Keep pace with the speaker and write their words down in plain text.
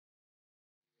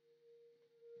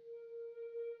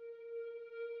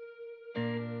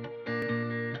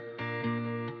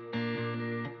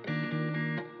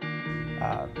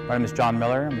My name is John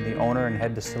Miller. I'm the owner and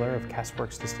head distiller of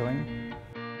CaskWerks Distilling.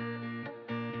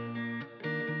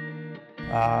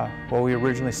 Well, we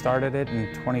originally started it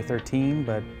in 2013,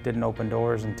 but didn't open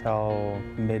doors until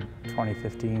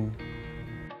mid-2015.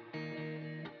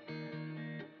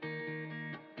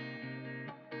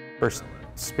 First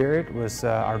spirit was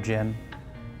our gin,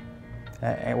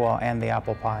 and the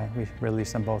apple pie. We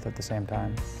released them both at the same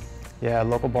time. Yeah,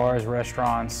 local bars,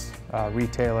 restaurants,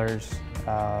 retailers.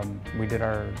 We did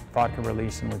our vodka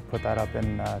release and we put that up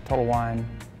in Total Wine.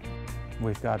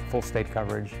 We've got full state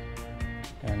coverage,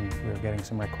 and we're getting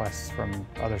some requests from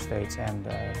other states and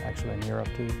actually in Europe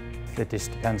too. It just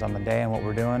depends on the day and what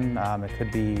we're doing. It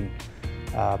could be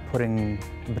putting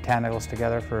botanicals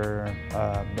together for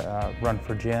a run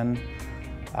for gin,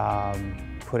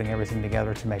 putting everything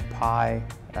together to make pie,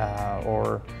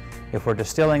 or if we're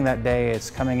distilling that day, it's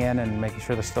coming in and making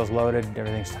sure the still's loaded,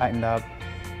 everything's tightened up,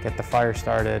 get the fire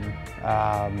started,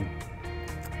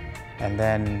 and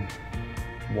then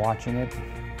watching it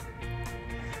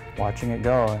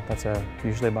go. That's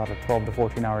usually about a 12 to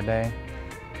 14 hour day.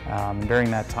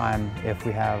 During that time, if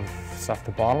we have stuff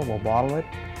to bottle, we'll bottle it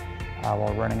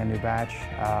while running a new batch,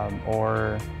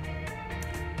 or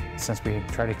since we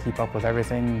try to keep up with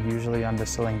everything, usually on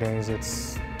distilling days,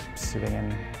 it's sitting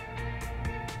in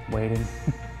waiting.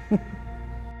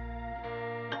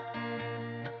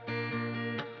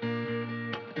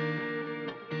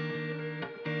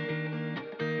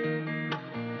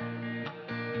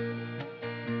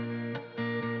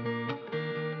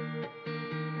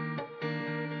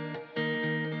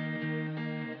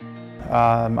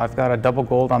 I've got a double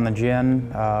gold on the gin,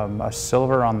 a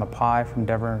silver on the pie from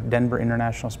Denver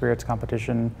International Spirits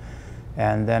Competition,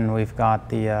 and then we've got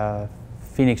the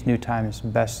Phoenix New Times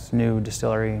Best New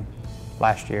Distillery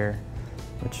last year,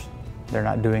 which they're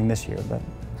not doing this year, but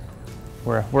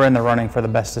we're in the running for the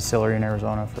best distillery in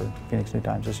Arizona for Phoenix New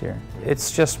Times this year.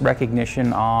 It's just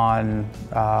recognition on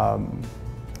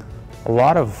a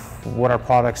lot of what our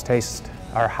products taste,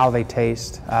 or how they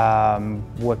taste,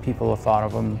 what people have thought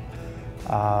of them.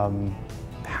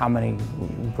 How many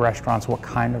restaurants, what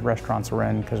kind of restaurants we're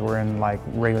in, because we're in like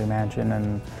Wrigley Mansion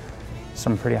and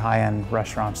some pretty high-end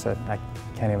restaurants that I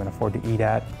can't even afford to eat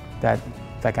at. That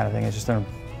kind of thing. It just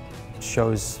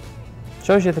shows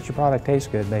you that your product tastes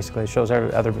good. Basically, it shows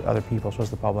other people, shows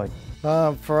the public.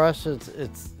 For us,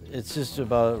 it's just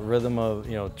about rhythm of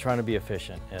trying to be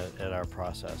efficient at our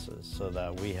processes so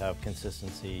that we have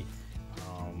consistency.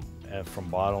 From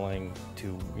bottling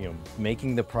to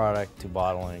making the product, to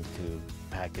bottling, to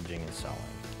packaging and selling.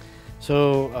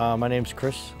 So my name's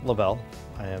Chris LaBelle.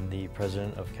 I am the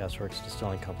president of CaskWerks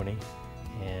Distilling Company,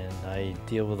 and I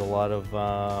deal with a lot of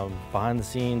behind the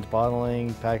scenes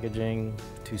bottling, packaging,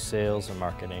 to sales and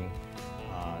marketing,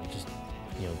 just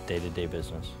day-to-day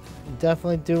business.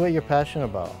 Definitely do what you're passionate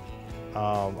about.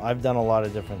 I've done a lot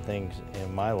of different things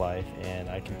in my life, and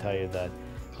I can tell you that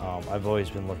I've always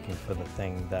been looking for the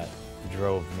thing that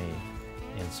drove me.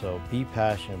 And so be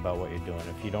passionate about what you're doing.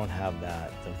 If you don't have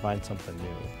that, then find something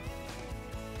new.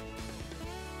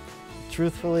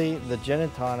 Truthfully, the gin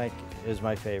and tonic is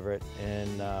my favorite,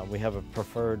 and we have a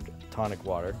preferred tonic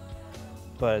water.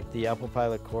 But the apple pie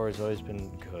liqueur has always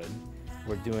been good.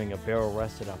 We're doing a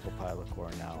barrel-rested apple pie liqueur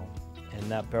now, and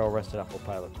that barrel-rested apple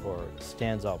pie liqueur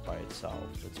stands out by itself.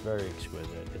 It's very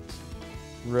exquisite. It's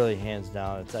really hands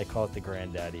down, I call it the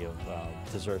granddaddy of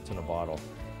desserts in a bottle.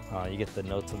 You get the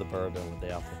notes of the bourbon with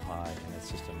the apple pie, and it's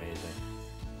just amazing.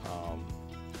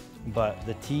 But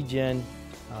the tea gin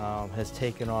has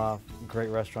taken off. Great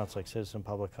restaurants like Citizen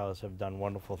Public House have done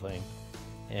wonderful things,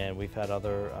 and we've had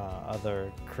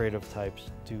other creative types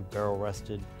do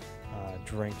barrel-rested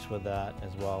drinks with that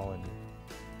as well. And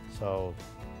so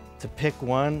to pick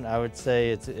one, I would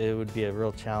say it would be a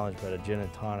real challenge, but a gin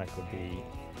and tonic would be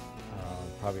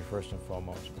probably first and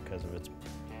foremost because of its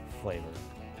flavor.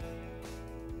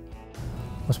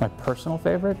 What's my personal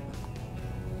favorite?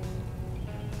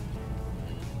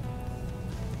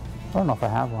 I don't know if I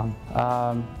have one.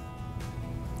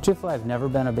 Truthfully, I've never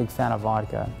been a big fan of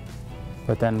vodka,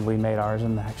 but then we made ours,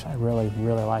 and actually I really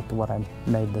liked what I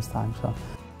made this time. So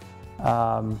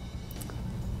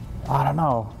I don't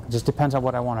know. It just depends on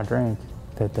what I want to drink.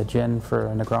 The gin for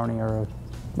a Negroni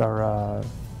or a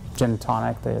gin and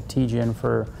tonic, the tea gin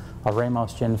for a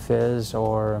Ramos gin fizz,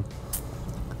 or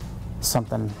some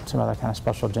other kind of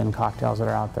special gin cocktails that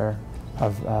are out there,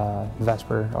 of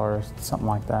Vesper or something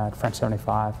like that, French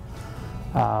 75.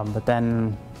 But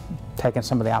then taking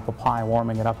some of the apple pie,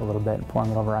 warming it up a little bit, and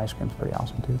pouring it over ice cream is pretty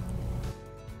awesome too.